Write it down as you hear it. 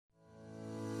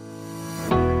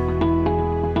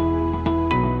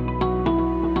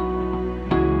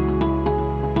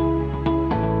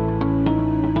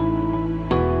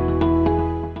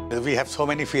we have so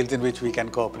many fields in which we can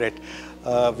cooperate.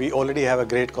 We already have a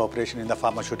great cooperation in the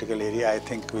pharmaceutical area, I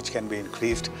think, which can be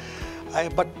increased.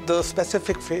 But the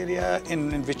specific area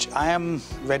in which I am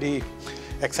very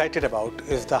excited about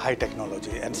is the high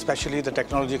technology, and especially the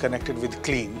technology connected with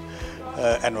clean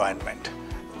environment.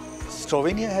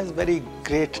 Slovenia has very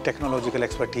great technological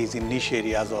expertise in niche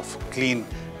areas of clean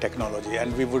technology,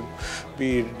 and we would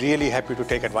be really happy to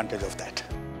take advantage of that.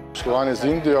 Poslovanje z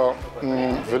Indijo,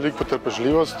 veliko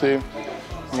trpežljivosti,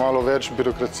 malo več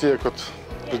birokracije kot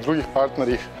pri drugih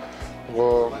partnerjih.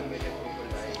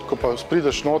 Ko pa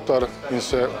prideš noter in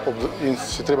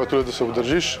se treba tudi, da se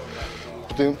obdržiš,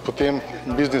 potem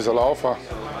biznis zalaufa.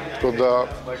 Tako da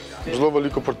zelo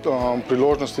veliko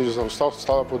priložnosti za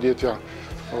ostala podjetja,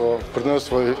 pri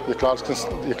nas v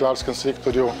jeklarskem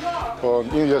sektorju.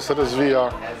 Indija se razvija,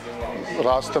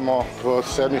 rastemo, v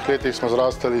 7 letih smo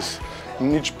zrastali z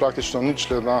praktično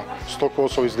ničle na 100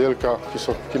 kosov izdelka,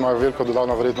 ki imajo veliko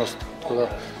dodano vrednost, tako da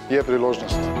je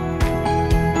priložnost.